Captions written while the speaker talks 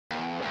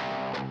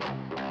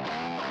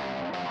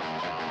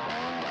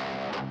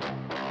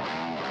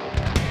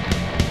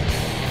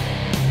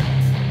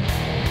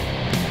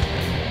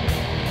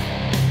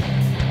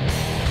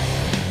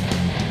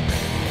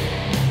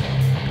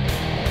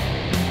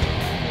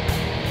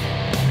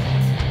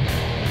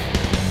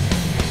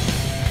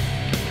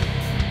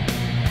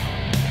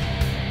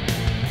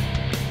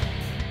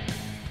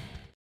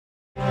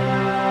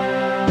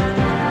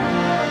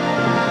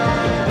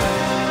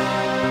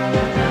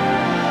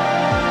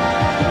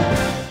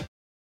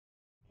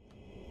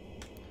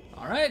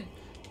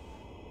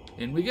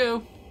In we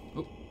go.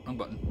 Oh, wrong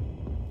button.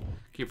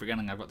 Keep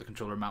forgetting I've got the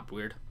controller mapped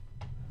weird.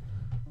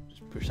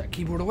 Just push that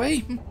keyboard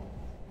away.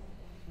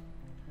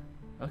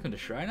 Welcome to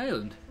Shrine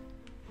Island.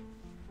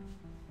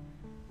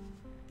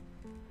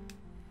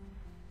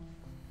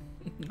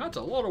 That's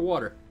a lot of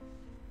water.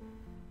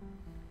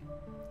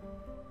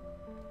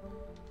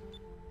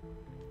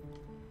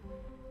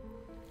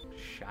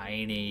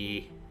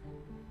 Shiny.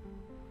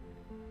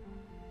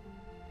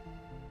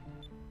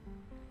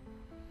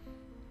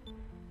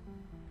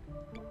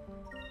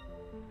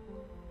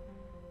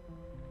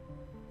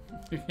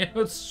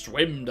 Let's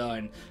swim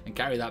down and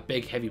carry that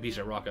big heavy piece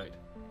of rock out.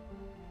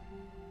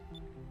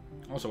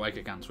 Also,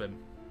 Aika can't swim.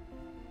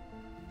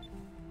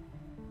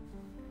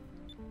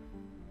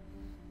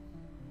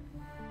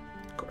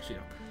 Of course, you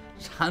know,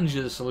 just hands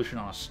you the solution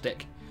on a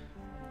stick.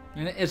 I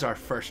mean, it is our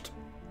first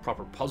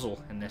proper puzzle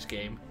in this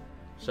game,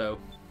 so...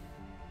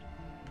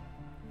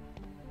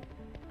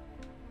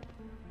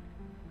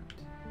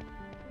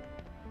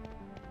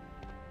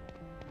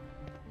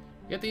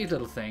 You get these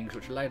little things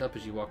which light up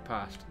as you walk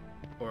past.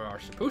 Or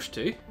are supposed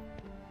to.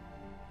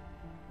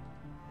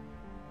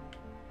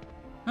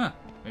 Huh,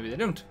 maybe they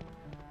don't.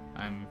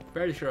 I'm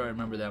fairly sure I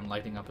remember them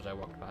lighting up as I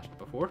walked past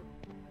before.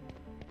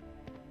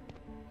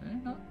 They're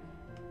not.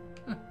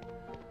 Huh.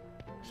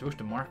 It's supposed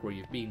to mark where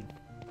you've been.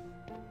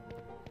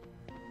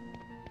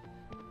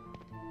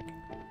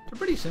 It's a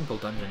pretty simple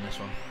dungeon, this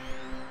one.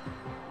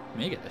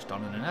 May get this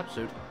done in an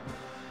episode.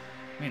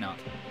 May not.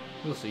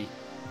 We'll see.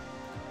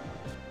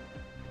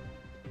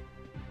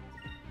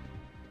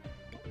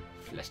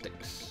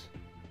 Flistics.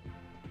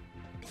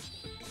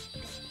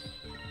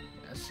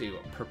 Let's see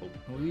what purple.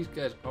 Well, these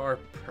guys are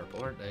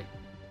purple, aren't they?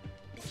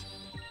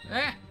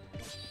 Ah!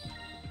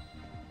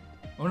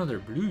 Oh no, they're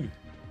blue.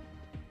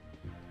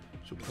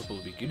 So purple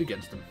will be good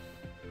against them.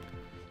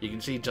 You can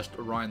see just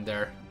around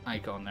their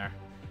icon there.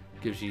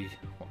 Gives you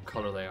what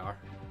colour they are.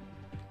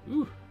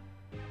 Ooh.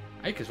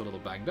 Aika's a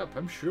little banged up.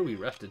 I'm sure we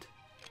rested.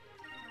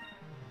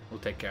 We'll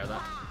take care of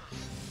that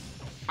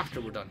after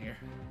we're done here.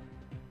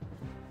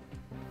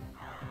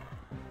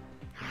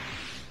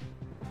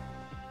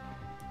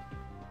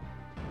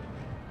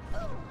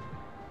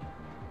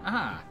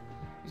 Aha!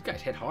 These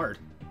guys hit hard.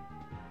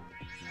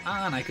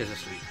 Ah, and Aika's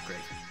asleep. Great.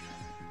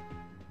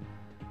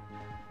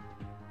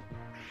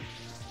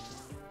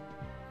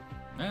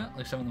 Well, at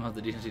least some of them have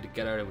the decency to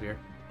get out of here.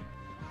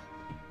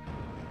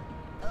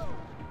 At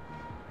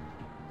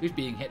least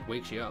being hit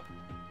wakes you up.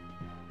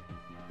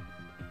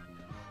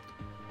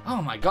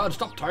 Oh my god,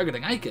 stop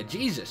targeting Aika,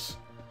 Jesus!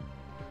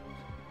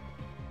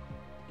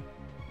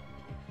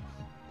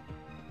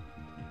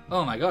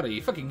 Oh my god, are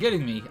you fucking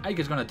kidding me?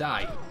 Aika's gonna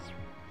die.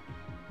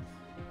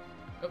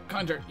 Oh,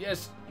 counter,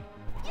 yes.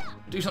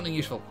 Do something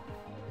useful.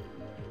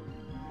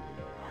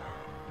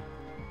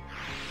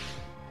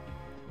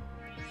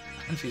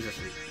 And she's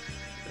asleep.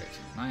 Great.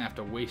 Now I have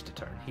to waste a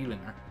turn healing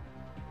her.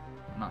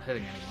 I'm not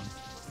hitting anyone.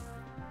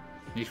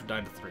 At least we're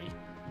down to 3.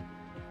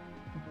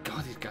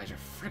 God, these guys are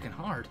freaking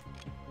hard.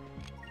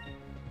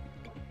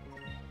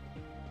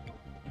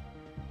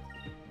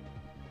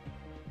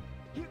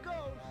 Here goes.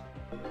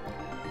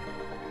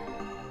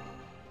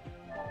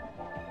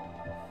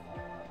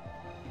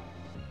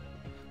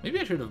 Maybe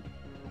I should have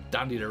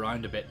dandied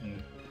around a bit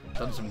and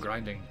done some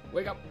grinding.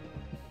 Wake up!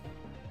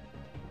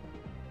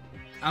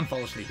 And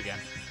fall asleep again.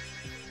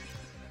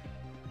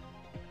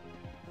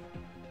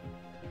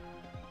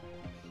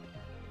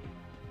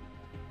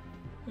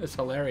 It's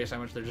hilarious how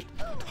much they're just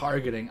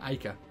targeting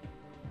Aika.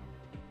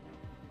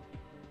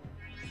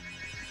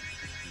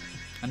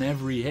 And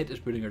every hit is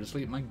putting her to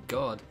sleep. My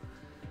god.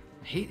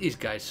 I hate these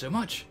guys so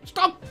much.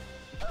 Stop!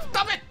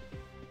 Stop it!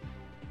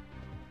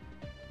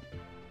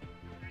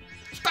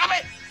 Stop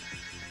it!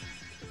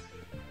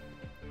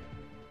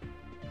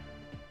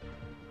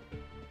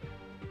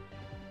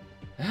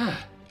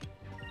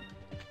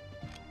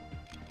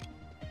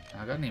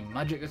 I got any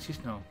magic? Let's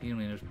just no. He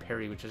only knows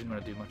parry, which isn't going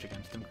to do much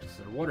against them because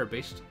they're water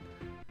based.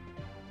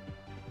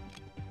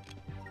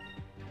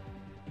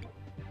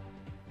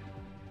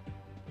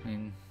 I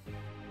mean,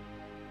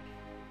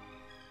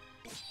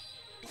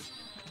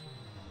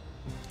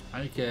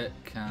 Aika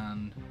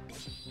can.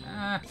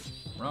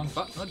 Wrong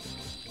button. God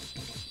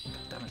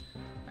damn it.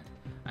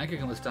 Right. Aika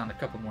can withstand a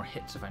couple more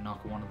hits if I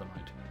knock one of them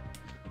out.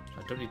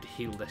 So I don't need to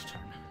heal this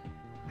turn.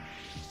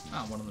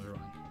 Ah, one of them's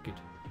wrong. Good.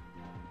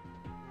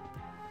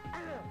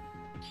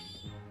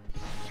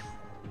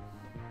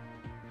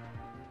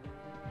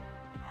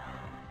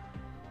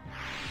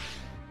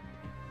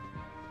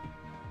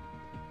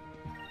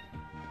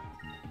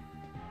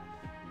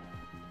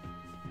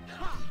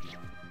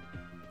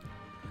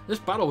 This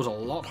battle was a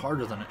lot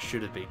harder than it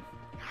should have been.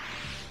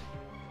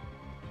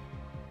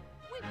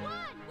 We won!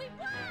 We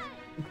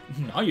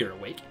won! Now you're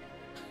awake.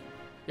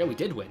 Yeah, we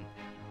did win.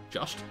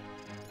 Just.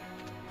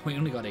 We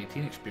only got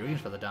 18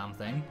 experience for the damn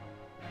thing.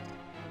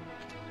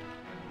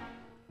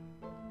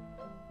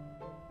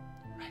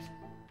 Right.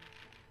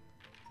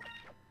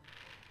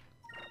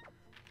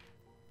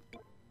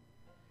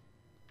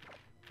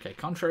 Okay,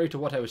 contrary to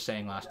what I was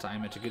saying last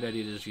time, it's a good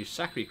idea to just use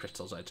Sakri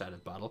crystals outside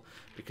of battle,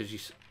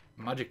 because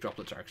Magic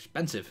droplets are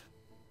expensive.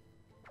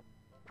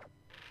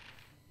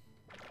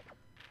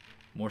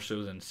 More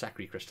so than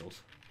Sakri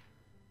crystals.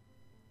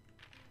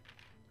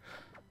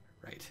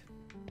 Right.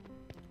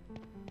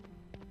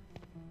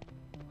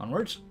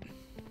 Onwards.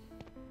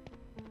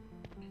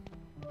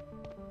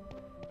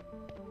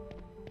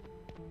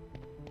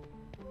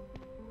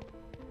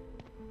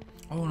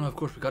 Oh no, of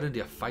course we got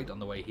into a fight on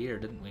the way here,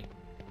 didn't we?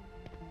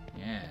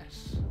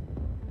 Yes.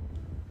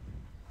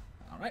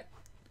 Alright.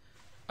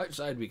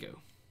 Outside we go.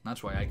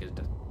 That's why Aika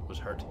was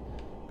hurt.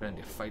 Got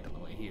into a fight on the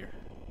way here.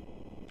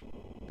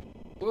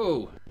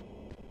 Whoa!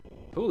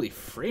 Holy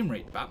frame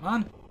rate,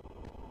 Batman!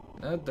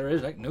 There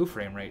is like no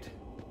frame rate.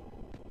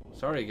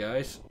 Sorry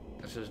guys,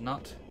 this is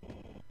not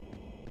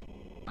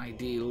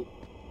ideal.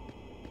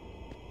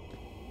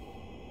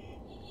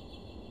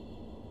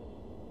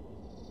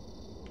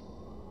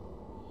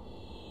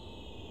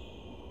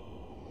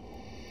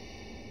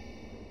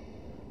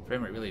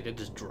 Frame rate really did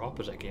just drop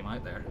as I came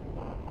out there.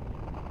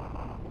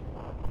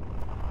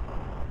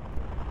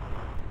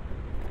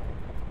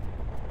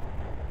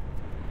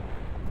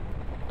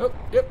 Oh,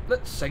 yep,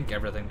 let's sink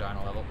everything down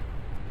a level.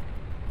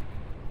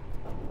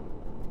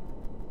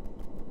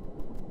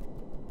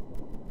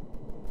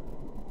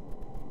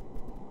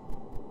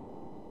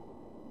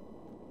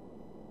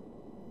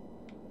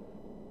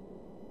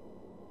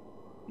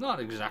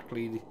 Not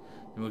exactly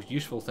the most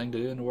useful thing to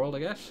do in the world, I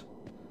guess.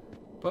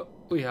 But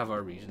we have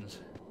our reasons.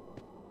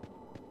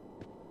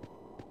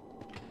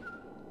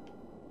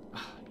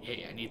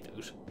 Yeah, I need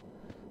those.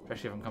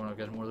 Especially if I'm coming up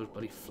against more of those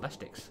bloody flesh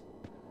sticks.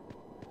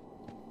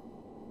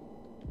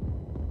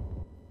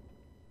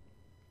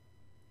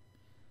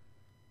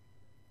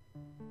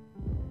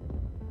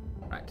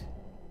 Right.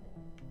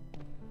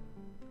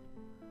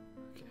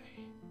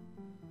 Okay.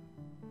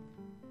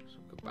 So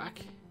go back.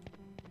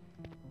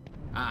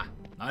 Ah,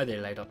 now they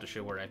light up to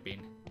show where I've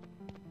been.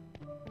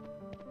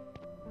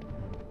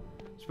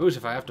 Suppose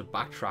if I have to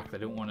backtrack, they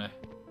don't want to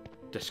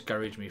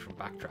discourage me from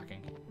backtracking.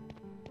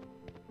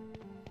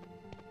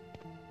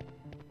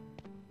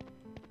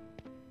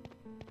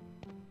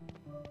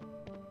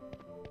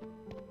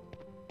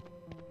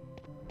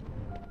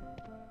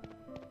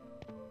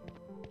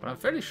 But I'm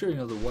fairly sure, you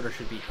know, the water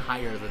should be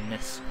higher than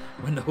this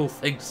when the whole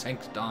thing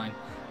sinks down.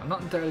 I'm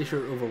not entirely sure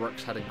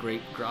Overworks had a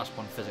great grasp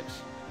on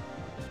physics.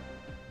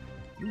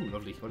 Ooh,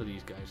 lovely. What are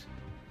these guys?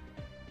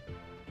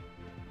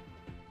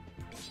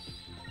 I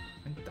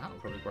think that'll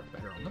probably work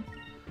better on them.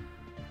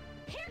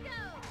 Here goes.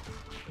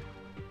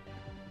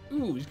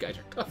 Ooh, these guys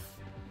are tough.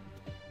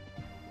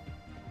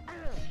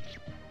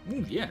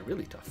 Ooh, yeah,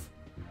 really tough.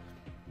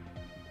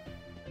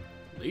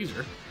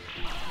 Laser.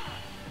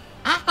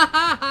 Ah ha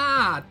ha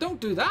ha!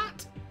 Don't do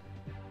that!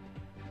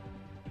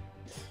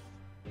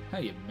 How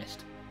you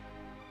missed.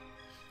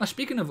 Now,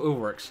 speaking of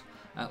Overworks,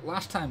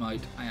 last time out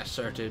I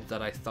asserted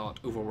that I thought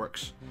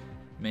Overworks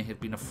may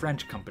have been a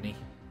French company.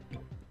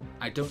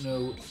 I don't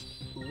know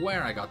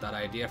where I got that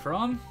idea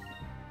from.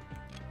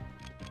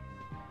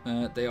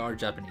 They are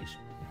Japanese.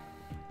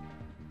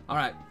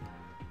 Alright,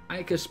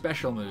 Aika's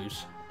special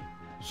moves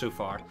so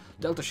far.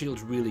 Delta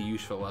Shield's really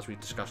useful, as we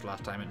discussed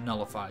last time. It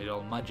nullifies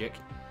all magic.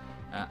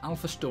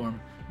 Alpha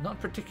Storm,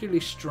 not particularly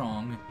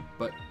strong,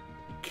 but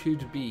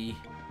could be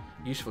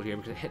useful here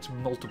because it hits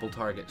multiple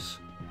targets.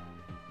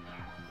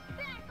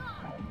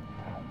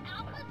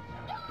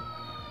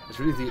 It's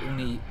really the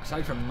only,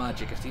 aside from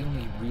magic, it's the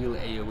only real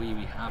AoE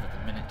we have at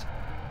the minute.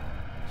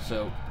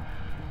 So,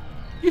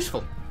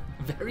 useful.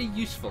 Very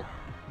useful.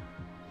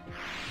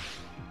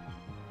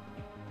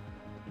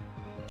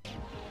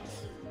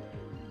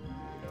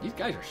 These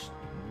guys are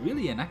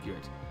really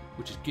inaccurate,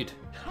 which is good.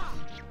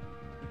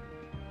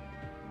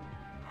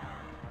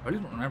 I really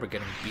don't remember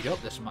getting beat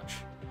up this much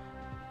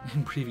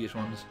in previous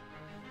ones.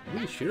 I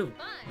really should have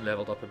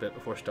leveled up a bit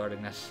before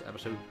starting this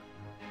episode.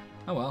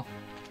 Oh well.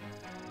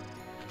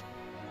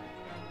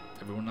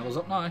 Everyone levels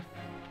up now.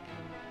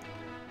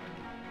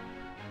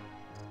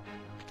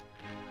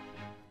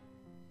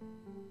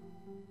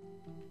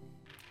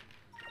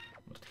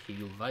 Let's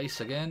heal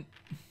Vice again.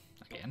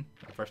 Again?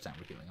 The first time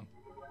we're healing him.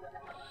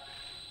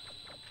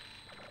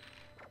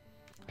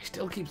 I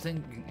still keep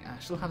thinking, I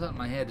still have that in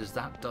my head as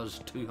that does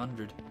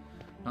 200,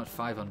 not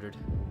 500.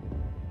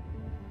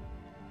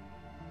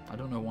 I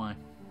don't know why.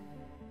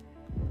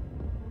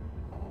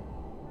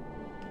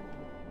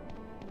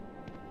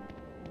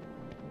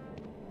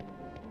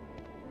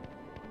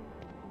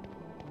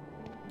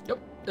 Yep,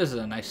 this is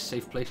a nice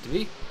safe place to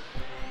be.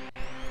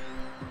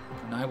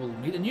 And I will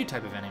meet a new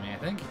type of enemy, I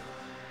think.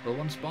 Will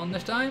one spawn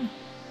this time?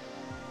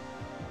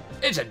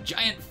 It's a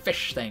giant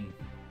fish thing.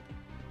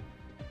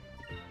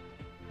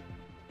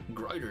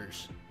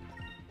 Grouders.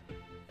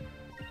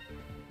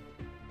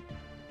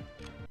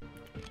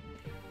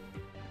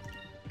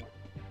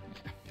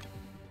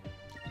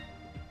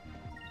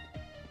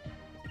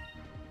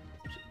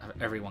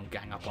 Have everyone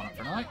gang up on it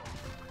for now.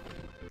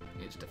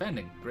 It's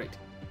defending. Great.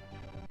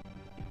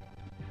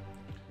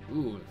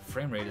 Ooh,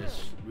 frame rate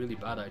is really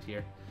bad out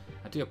here.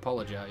 I do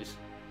apologize.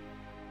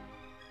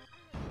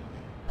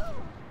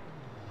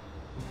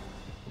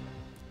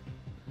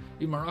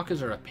 The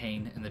maracas are a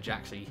pain in the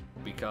jacksie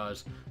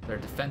because their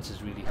defense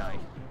is really high.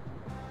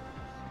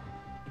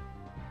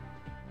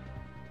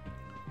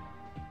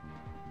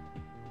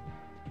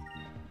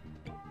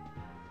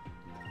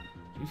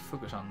 You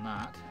focus on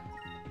that.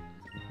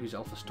 Use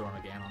Alpha Storm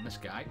again on this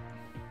guy.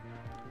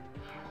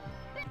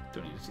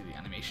 Don't need to see the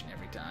animation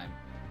every time.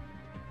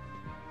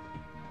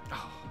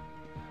 Oh,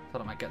 thought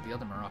I might get the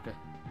other maraca.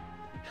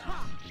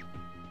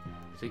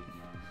 See?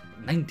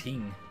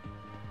 19.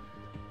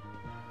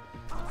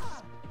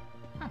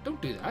 Ah,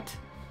 don't do that.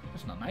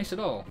 That's not nice at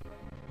all.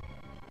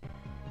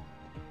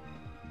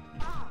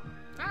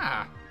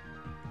 Ah!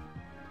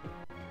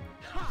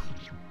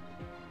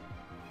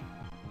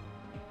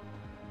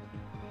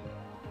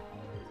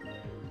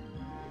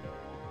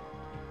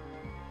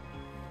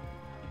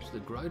 So the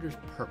Grider's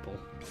purple.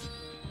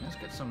 Let's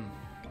get some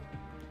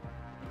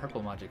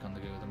purple magic on the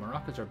go. The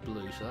maracas are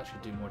blue, so that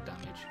should do more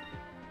damage.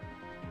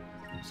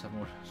 Let's have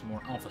some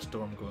more Alpha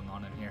Storm going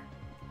on in here.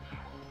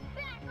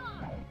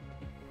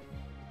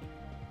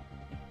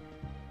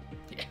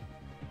 Yeah,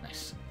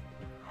 nice.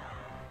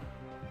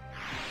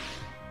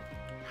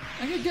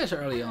 I can guess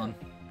early on.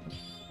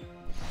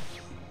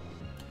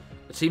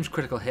 It seems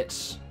critical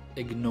hits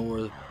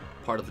ignore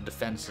part of the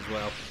defense as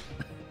well.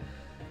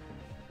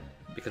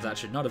 Because that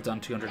should not have done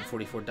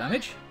 244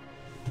 damage.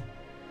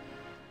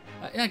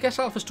 Yeah, I guess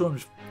Alpha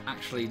Storm's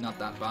actually not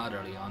that bad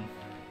early on.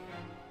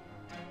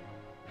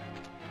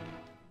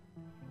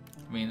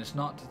 I mean, it's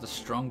not the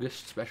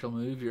strongest special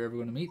move you're ever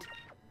going to meet.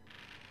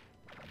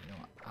 You know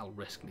what? I'll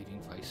risk leaving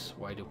Vice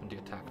wide open to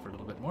attack for a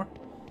little bit more.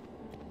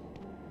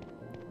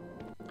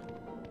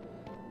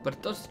 But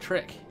it does the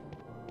trick.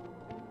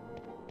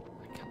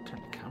 I can't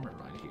turn the camera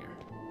around here.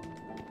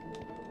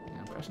 Yeah,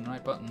 I'm pressing the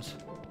right buttons.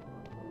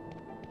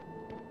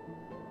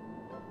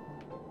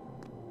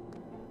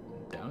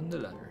 Down the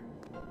ladder.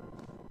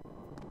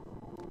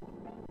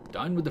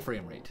 Down with the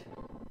frame rate.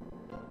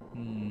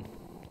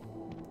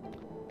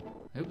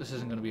 I hope this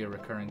isn't going to be a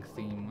recurring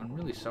theme. I'm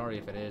really sorry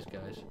if it is,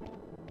 guys.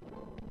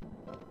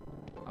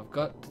 I've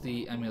got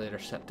the emulator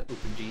set to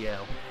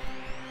OpenGL.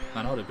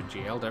 Not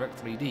OpenGL,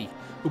 Direct 3D.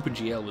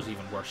 OpenGL was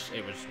even worse.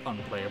 It was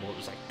unplayable. It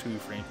was like 2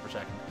 frames per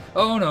second.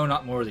 Oh no,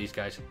 not more of these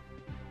guys.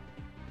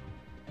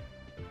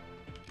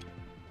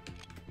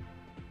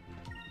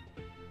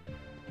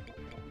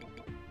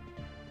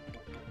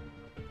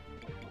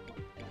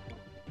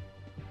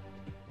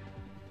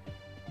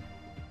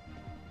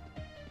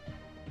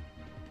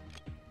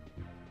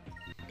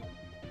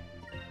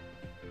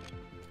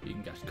 You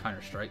can just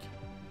counter-strike.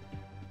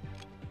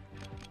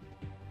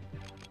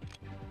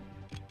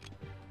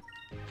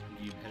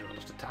 You may as well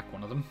just attack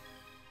one of them.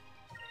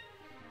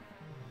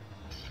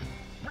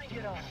 Bring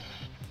it on.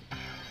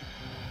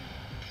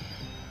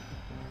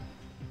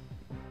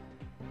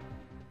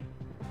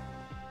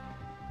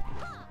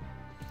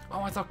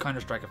 Oh, I thought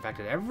counter-strike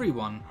affected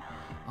everyone.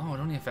 Oh, it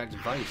only affects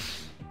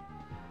Vice.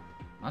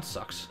 That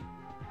sucks.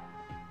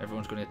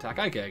 Everyone's going to attack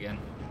Aika again.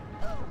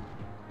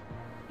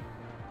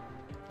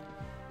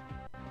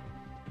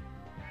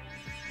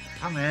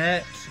 Damn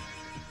it!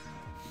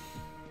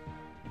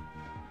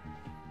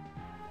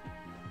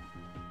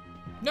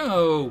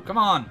 No! Come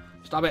on!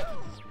 Stop it!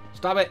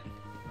 Stop it!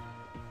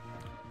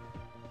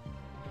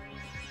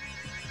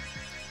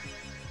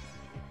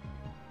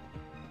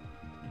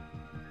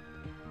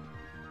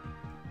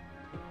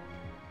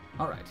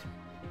 Alright.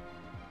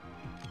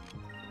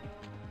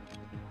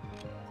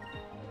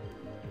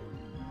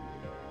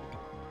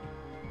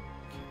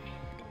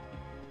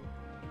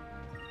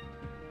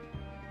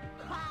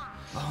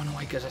 Oh no,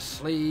 Aika's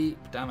asleep.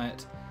 Damn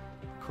it.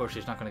 Of course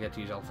she's not going to get to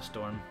use Alpha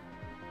Storm.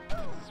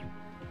 Oh,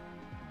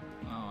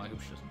 I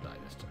hope she doesn't die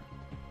this time.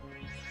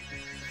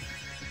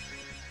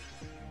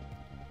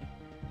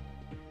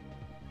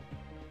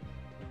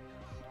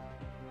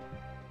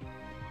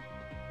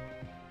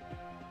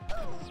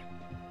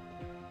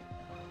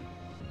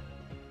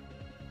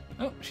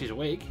 Oh, she's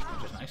awake,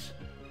 which is nice.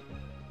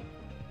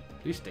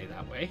 Please stay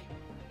that way.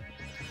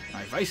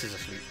 My Vice is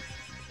asleep.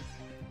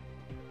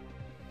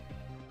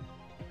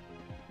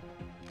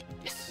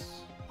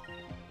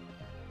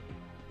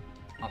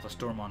 Alpha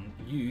Storm on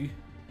you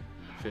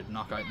should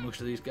knock out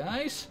most of these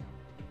guys.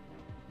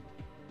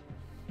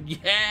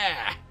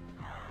 Yeah!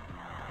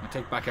 I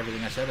take back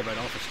everything I said about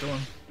Alpha Storm.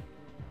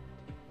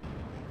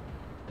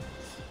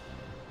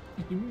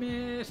 You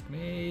missed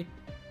me.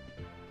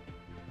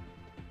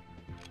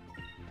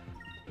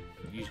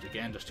 Used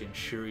again just to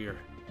ensure your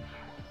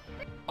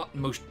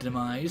utmost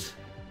demise.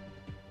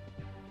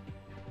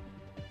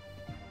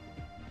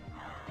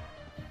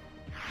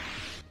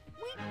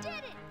 We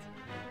did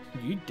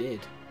it! You did.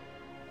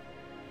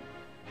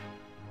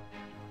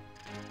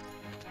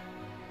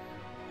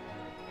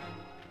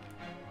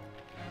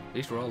 At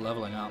least we're all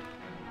leveling up.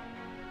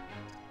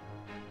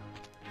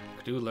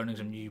 Could do with learning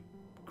some new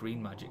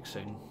green magic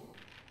soon.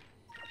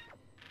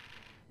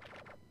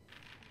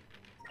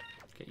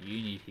 Okay,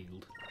 you need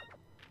healed.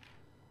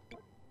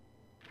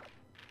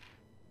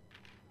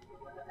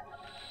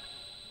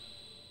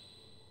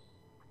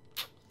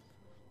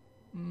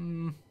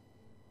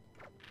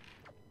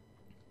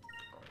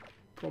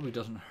 Probably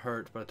doesn't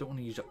hurt, but I don't want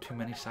to use up too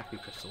many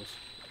Sakura crystals.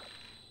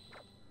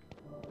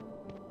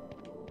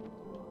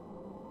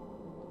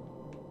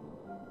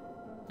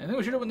 I think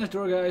we should open this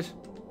door, guys.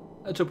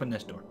 Let's open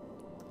this door.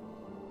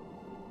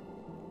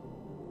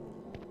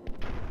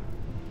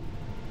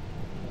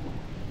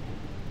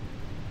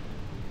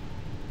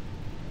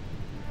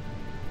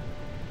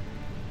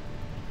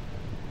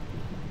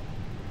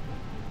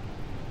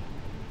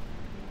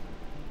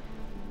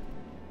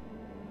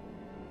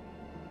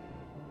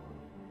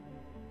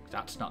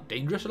 That's not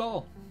dangerous at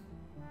all.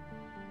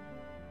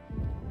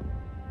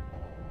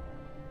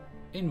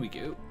 In we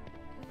go.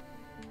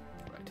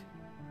 Right.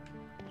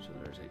 So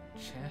there's a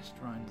chest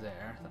around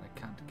there that I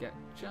can't get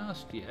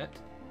just yet.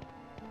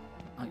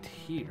 Out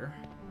here,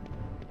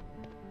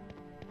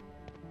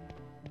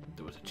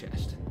 there was a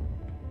chest.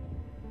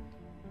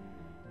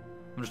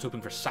 I'm just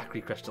hoping for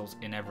Sakura crystals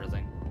in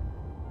everything.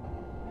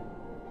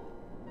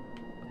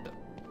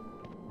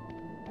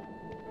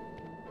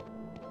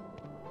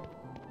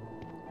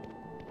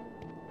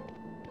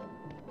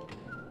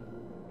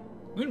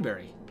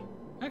 Moonberry.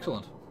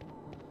 Excellent.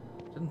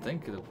 Didn't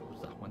think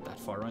that went that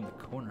far around the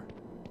corner.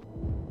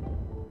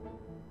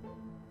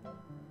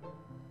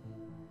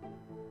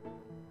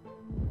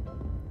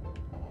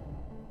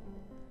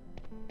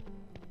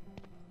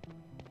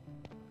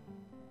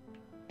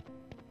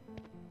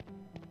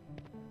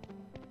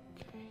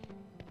 Okay.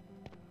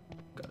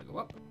 Gotta go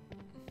up.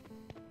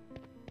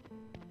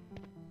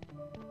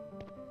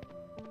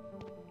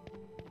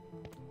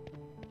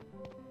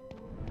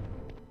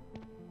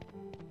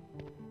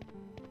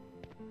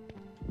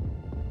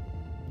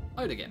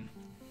 Out again.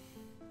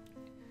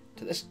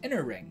 To this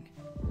inner ring.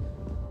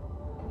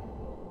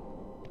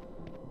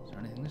 Is there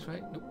anything this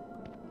way? Nope.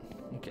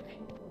 Okay.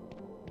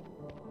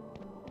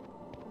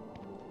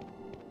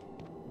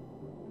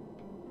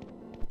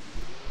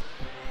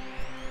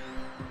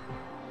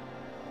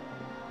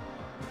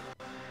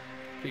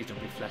 Please don't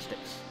be flesh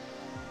sticks.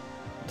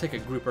 I'll take a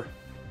grouper.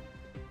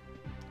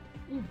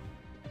 Ooh.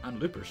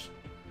 And loopers.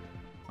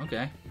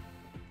 Okay.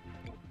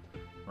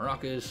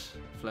 Maracas,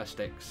 flesh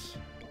sticks.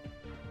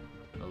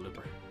 A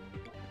looper.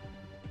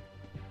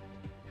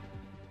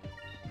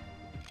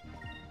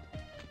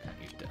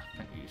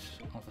 Can't use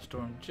Alpha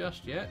Storm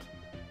just yet.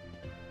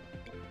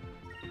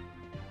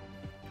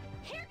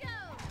 Here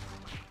goes.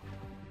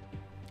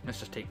 Let's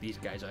just take these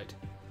guys out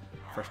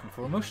first and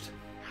foremost.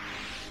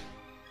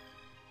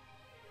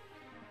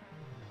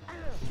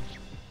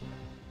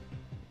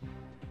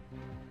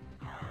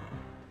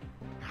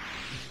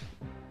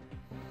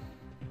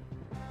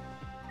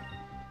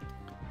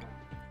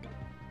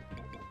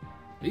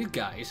 These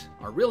guys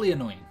are really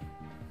annoying.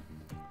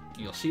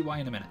 You'll see why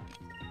in a minute.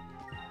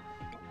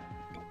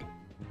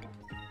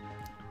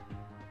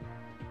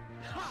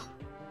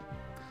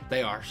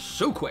 They are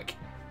so quick.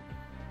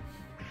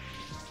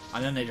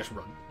 And then they just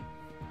run.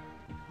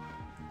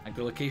 Like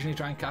they'll occasionally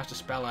try and cast a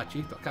spell at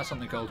you. They'll cast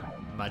something called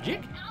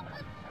magic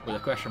with a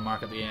question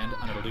mark at the end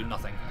and it'll do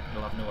nothing.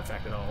 It'll have no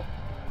effect at all.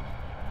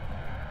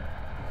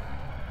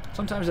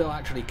 Sometimes they'll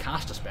actually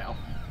cast a spell.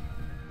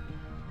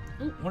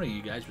 Ooh, one of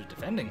you guys was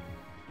defending.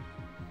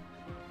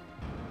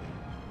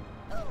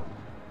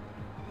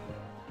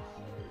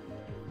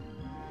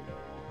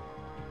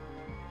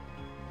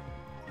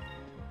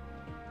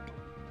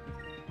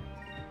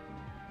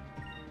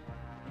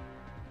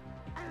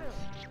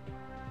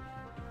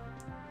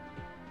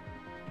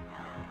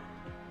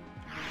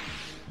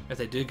 If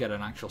they do get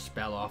an actual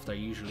spell off, they're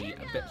usually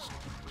a bit...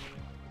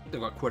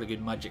 They've got quite a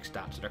good magic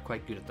stat, so they're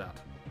quite good at that.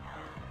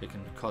 They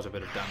can cause a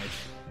bit of damage.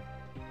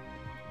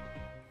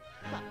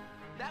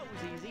 That was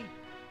easy.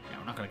 Yeah,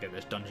 we're not going to get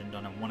this dungeon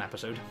done in one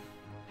episode.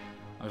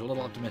 I was a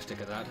little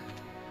optimistic at that.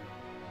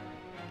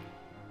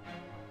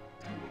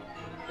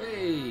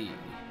 Hey!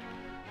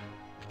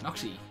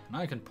 Noxie, now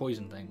I can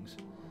poison things.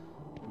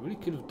 I really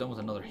could have done with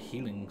another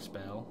healing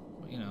spell,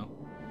 but you know.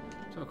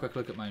 Let's have a quick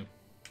look at my...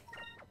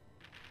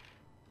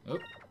 Oh,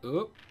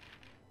 oh.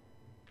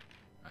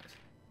 Right.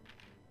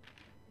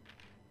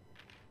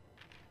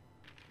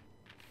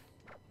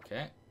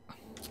 Okay.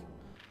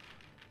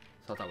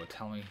 Thought that would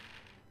tell me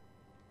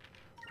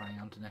running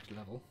on to next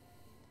level.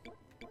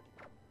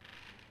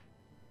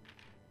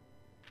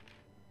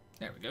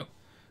 There we go.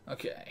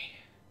 Okay.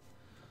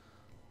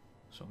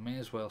 So may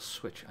as well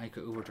switch Aika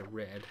over to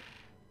red.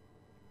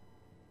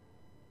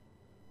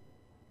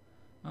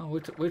 Oh,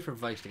 wait for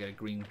Vice to get a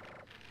green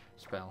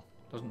spell.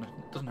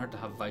 Doesn't hurt to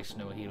have Vice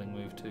know a healing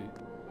move too.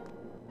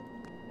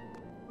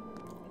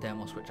 Then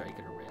we'll switch Aika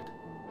to red.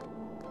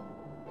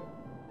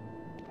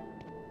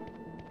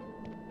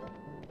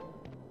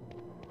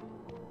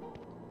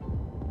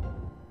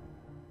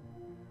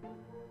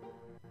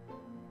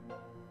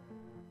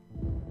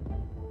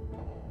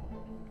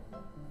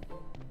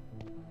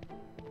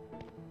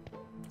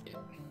 Yeah.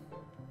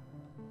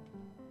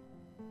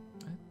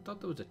 I thought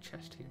there was a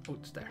chest here. Oh,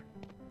 it's there.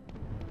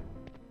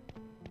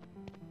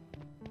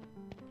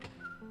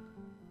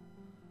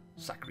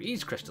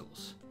 Sakura's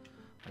crystals.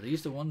 Are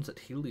these the ones that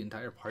heal the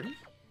entire party?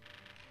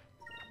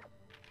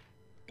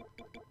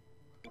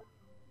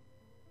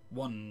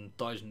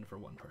 1,000 for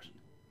one person.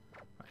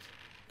 Right,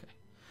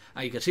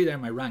 okay. You can see there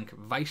my rank,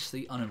 Vice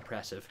the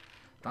Unimpressive.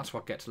 That's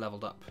what gets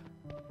leveled up.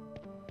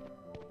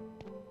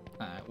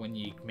 When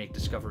you make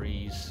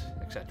discoveries,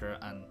 etc.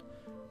 and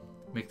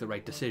make the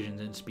right decisions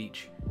in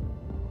speech.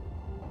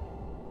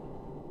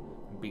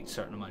 And beat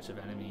certain amounts of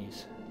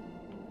enemies.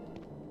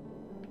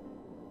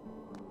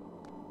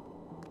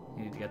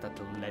 You need to get that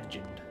to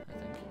Legend, I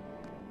think.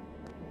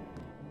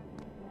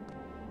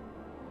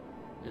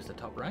 Is the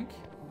top rank.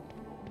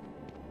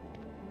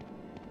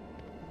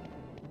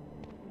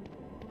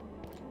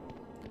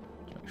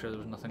 Just make sure there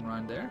was nothing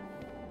around there.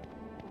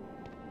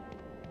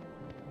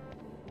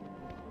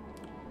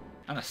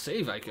 And a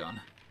save icon.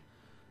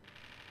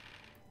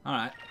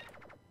 Alright.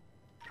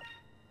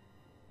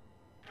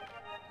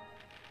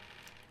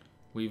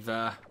 We've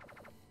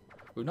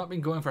not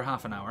been going for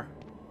half an hour.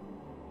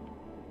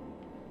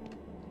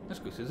 Let's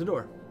go through the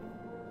door.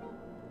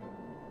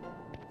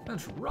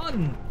 Let's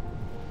run!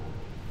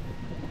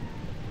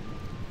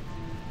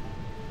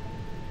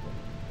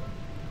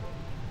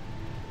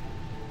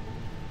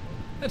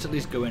 Let's at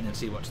least go in and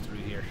see what's through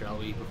here, shall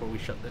we, before we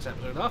shut this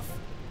episode off.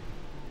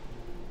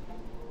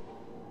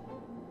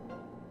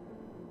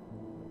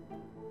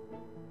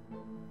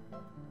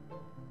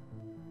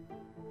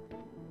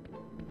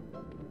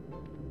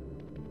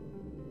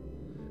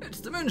 It's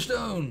the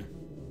Moonstone!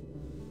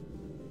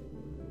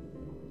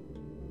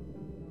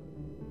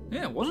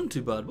 Yeah, it wasn't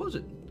too bad, was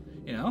it?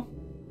 You know,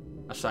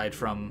 aside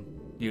from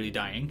nearly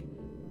dying.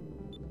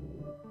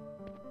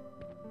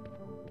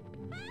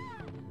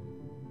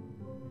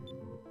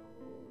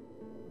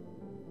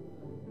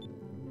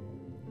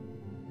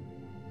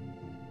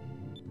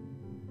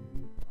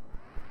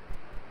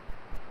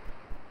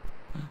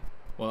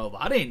 Well,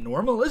 that ain't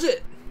normal, is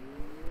it?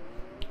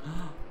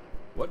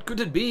 What could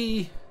it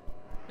be?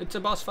 It's a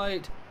boss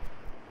fight.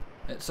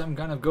 It's some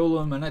kind of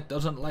golem and it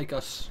doesn't like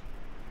us.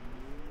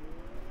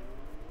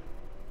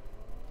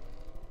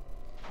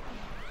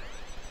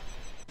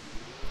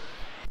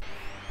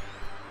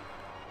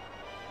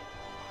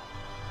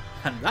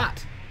 And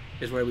that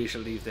is where we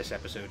shall leave this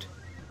episode.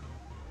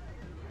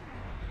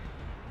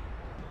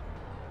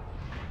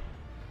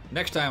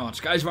 Next time on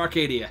Skies of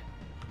Arcadia.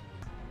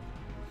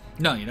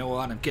 No, you know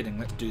what? I'm kidding.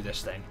 Let's do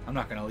this thing. I'm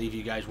not going to leave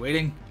you guys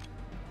waiting.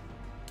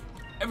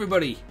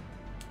 Everybody,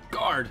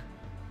 guard.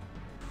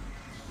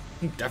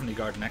 Definitely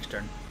guard next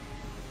turn.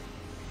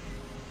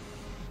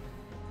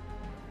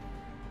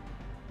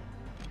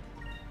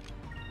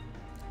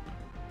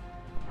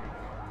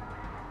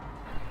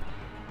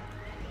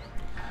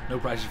 No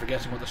prizes for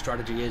guessing what the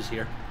strategy is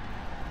here.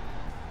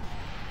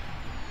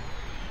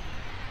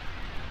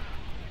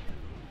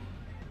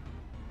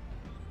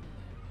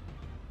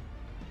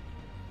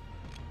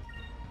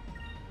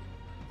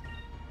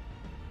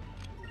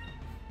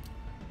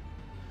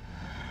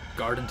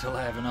 Guard until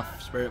I have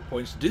enough spirit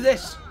points to do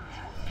this.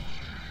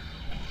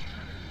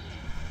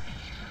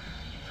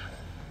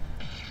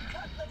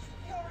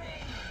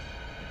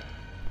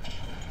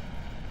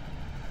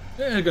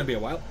 Yeah, it's gonna be a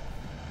while.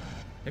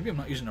 Maybe I'm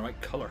not using the right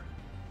color.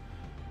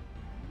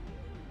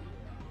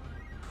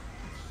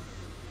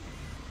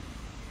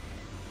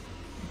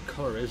 What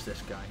color is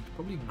this guy?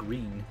 Probably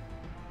green.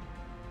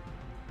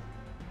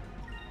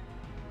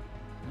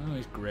 Oh,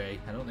 he's grey.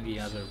 I don't think he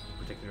has a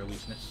particular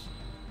weakness.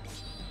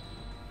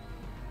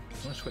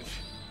 I'm going to switch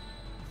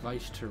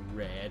Vice to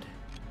red.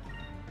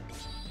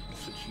 I'll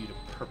switch you to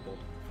purple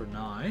for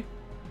now.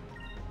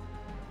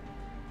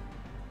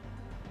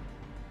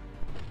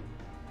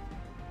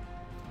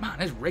 Man,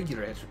 his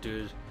regular hits would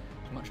do as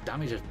much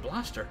damage as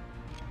Blaster.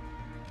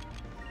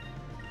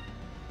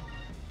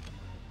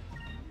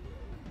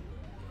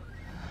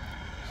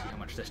 See how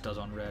much this does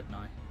on red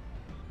now.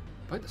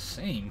 About the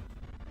same.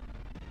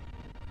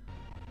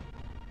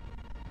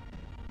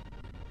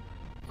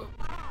 Oh,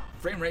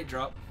 frame rate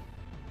drop.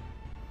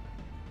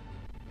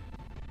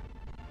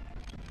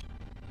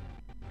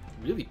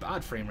 Really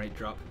bad frame rate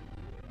drop.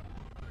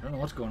 I don't know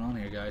what's going on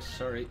here, guys.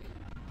 Sorry.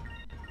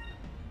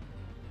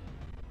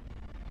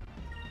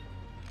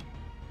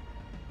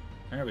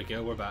 There we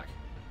go. We're back.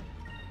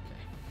 Okay.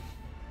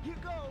 Here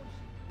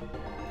goes.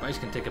 Vice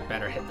can take a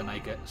better hit than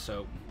Aika,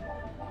 so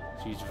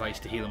let's use Vice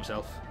to heal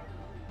himself.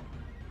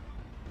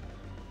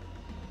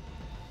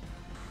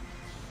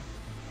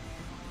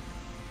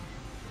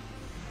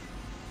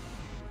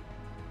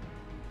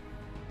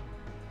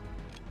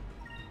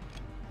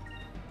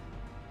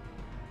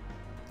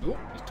 Oh,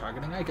 he's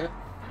targeting Aika.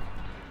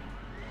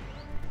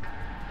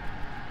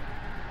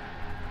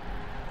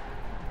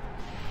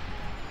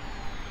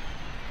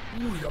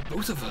 Ooh, you got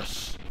both of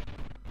us.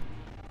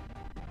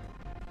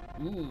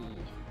 Ooh.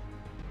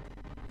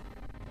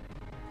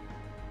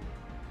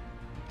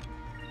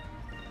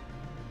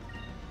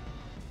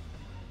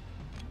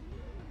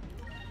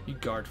 You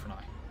guard for now.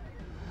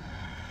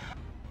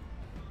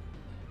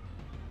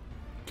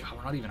 God,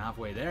 we're not even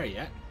halfway there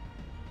yet.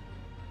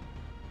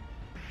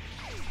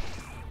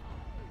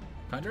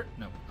 Counter?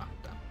 No. Ah,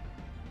 damn.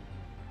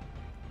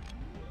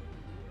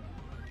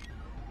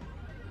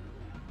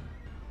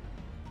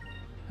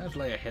 Let's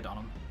lay a hit on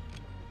him.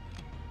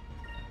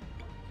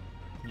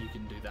 you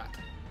can do that.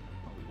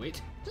 While we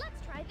wait.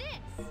 Let's try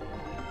this.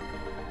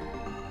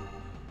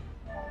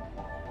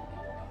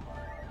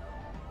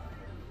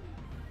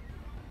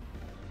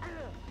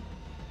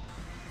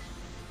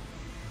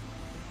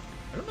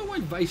 I don't know why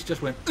Vice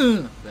just went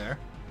there.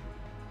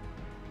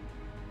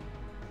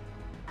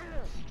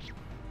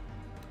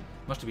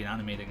 Must have been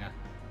animating a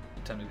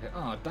attempting to hit.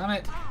 Oh, damn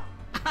it!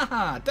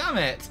 Ah, damn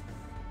it!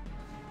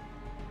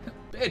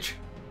 Bitch!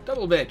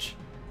 Double bitch!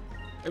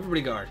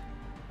 Everybody guard.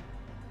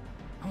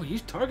 Oh, he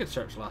used target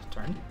search last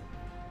turn.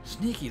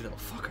 Sneaky little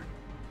fucker.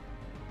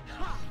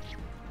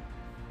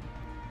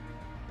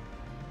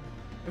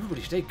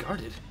 Everybody stay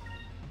guarded.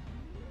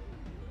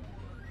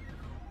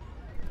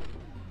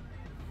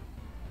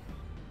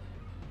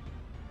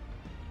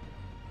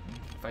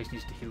 Vice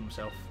needs to heal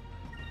himself.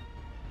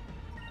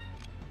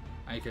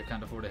 Aika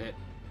can't afford a hit.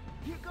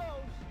 Here goes.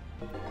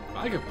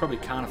 Aika probably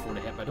can afford a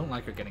hit, but I don't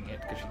like her getting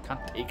hit because she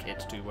can't take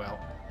hits too well.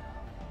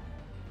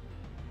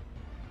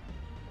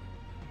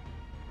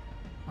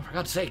 Oh, for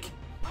God's sake!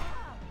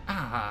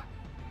 Ah!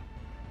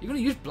 You gonna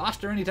use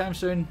Blaster anytime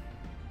soon?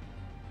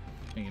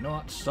 And you know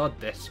what? Sod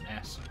this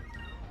mess.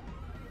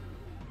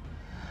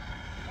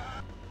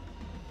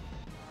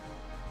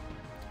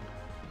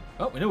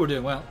 Oh, we know we're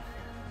doing well.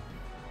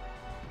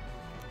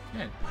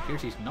 Yeah, it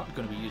appears he's not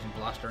going to be using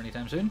Blaster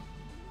anytime soon.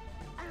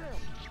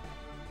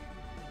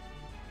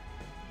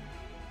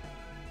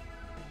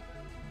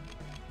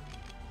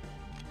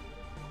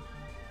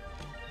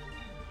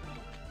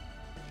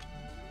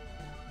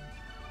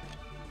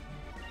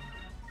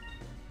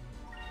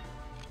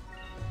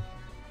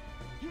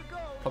 Here goes.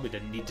 Probably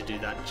didn't need to do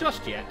that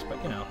just yet,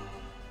 but you know.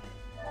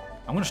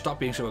 I'm going to stop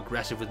being so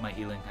aggressive with my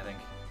healing, I think.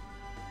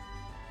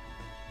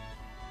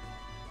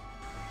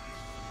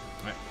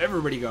 Alright,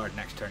 everybody guard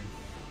next turn.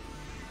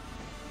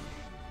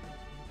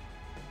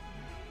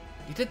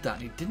 He did that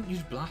and he didn't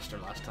use Blaster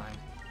last time.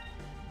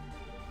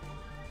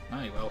 Oh,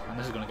 he will, and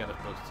this is going to get us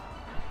both.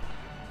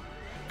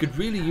 Could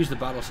really use the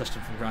battle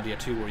system from Arcadia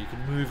 2 where you can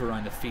move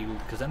around the field,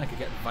 because then I could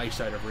get Vice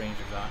out of range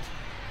of that.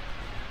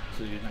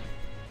 So you know,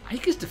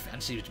 Aika's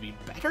defense seems to be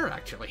better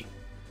actually.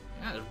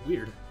 Yeah, it's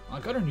weird. I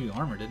got her new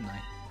armor, didn't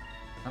I?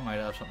 That might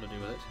have something to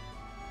do with it.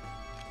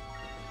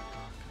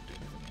 Can't do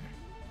anything there.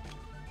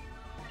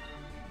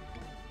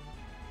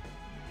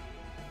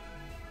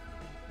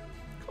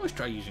 Can always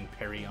try using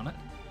parry on it.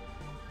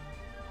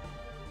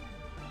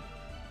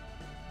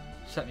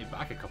 Set me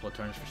back a couple of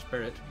turns for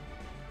Spirit.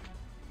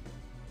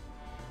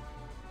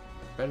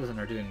 Better than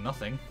her doing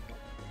nothing.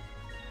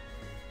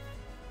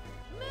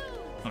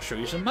 I'll show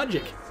you some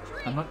magic.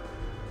 I've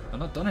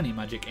not done any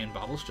magic in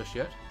battles just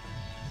yet.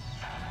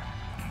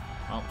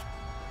 Oh,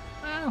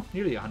 well,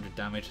 nearly 100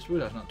 damage. I suppose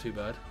that's not too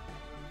bad.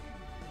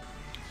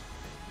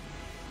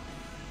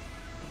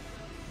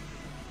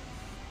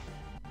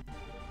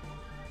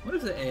 What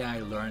if the AI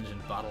learns in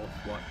battle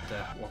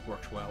what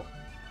works well?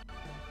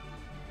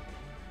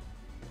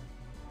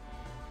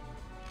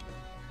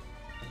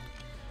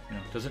 You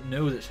know, does it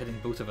know that it's hitting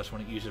both of us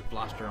when it uses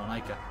Blaster on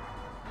Aika?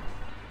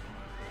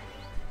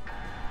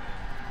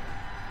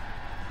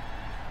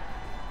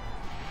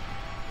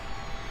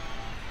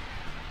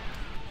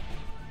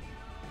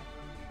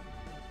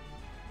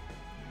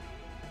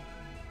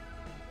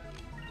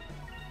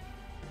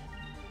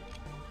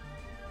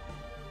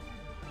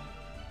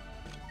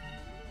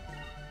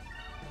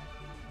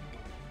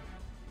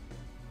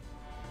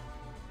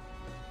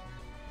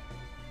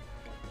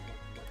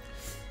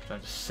 Down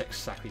to 6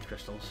 Sacred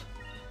Crystals.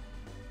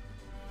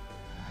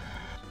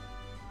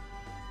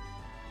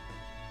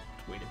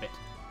 Let's wait a bit.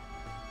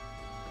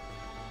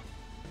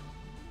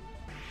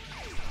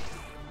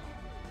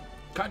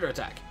 Counter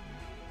attack.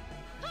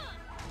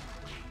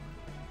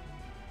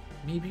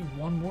 Maybe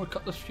one more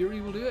Cutlass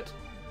Fury will do it.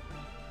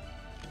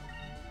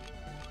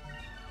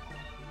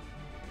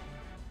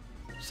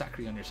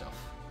 Sacri on yourself.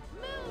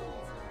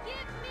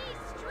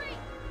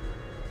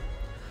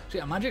 So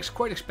yeah, magic's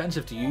quite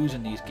expensive to use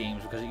in these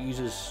games because it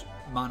uses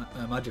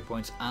magic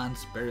points and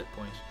spirit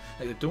points.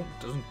 Like it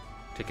doesn't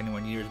take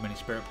anywhere near as many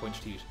spirit points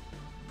to use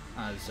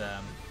as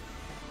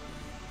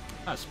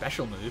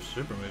special moves,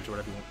 super moves, or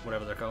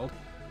whatever they're called.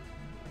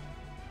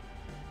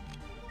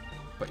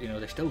 But you know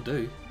they still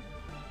do.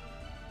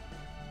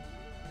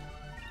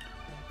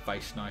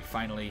 Vice now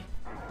finally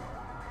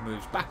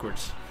moves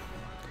backwards.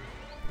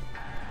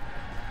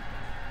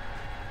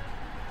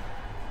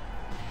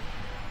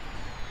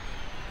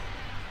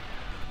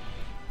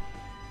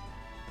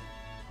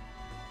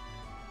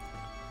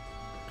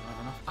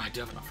 I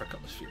do have enough for a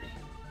Cutlass Fury.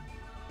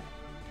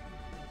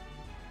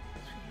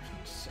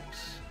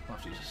 6. I'll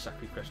have to use a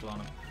Sacred Crystal on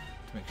him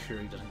to make sure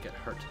he doesn't get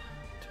hurt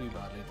too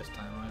badly this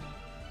time around.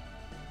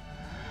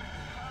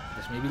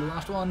 This may be the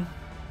last one.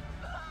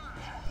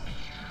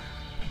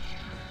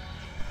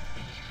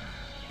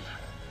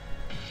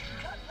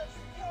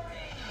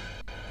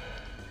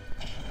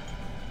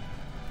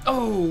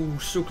 Oh,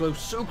 so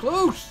close, so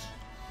close!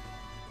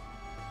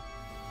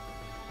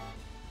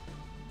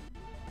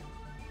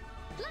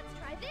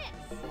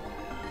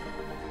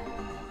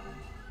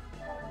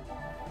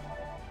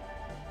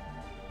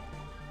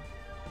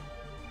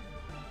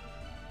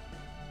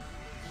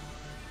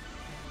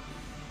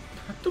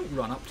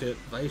 run up to it,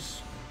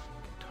 Vice.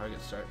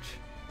 Target search.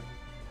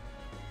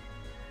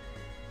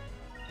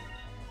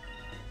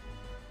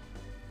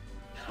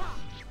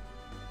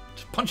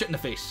 Just punch it in the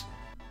face.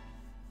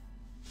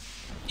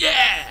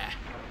 Yeah!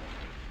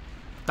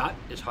 That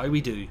is how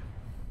we do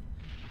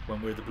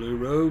when we're the Blue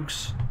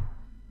Rogues.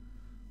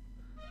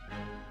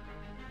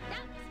 That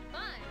was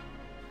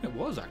fun. It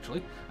was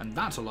actually, and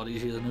that's a lot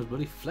easier than those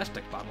bloody flesh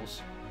stick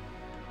battles.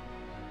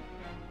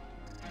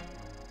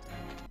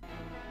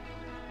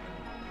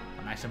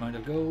 A nice amount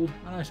of gold,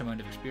 a nice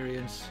amount of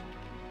experience.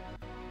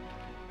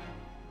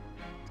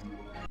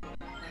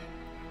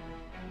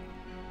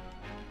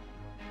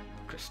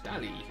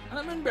 Cristalli and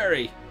a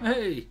moonberry.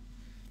 Hey!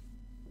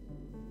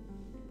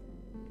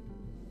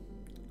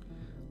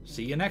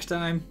 See you next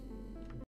time.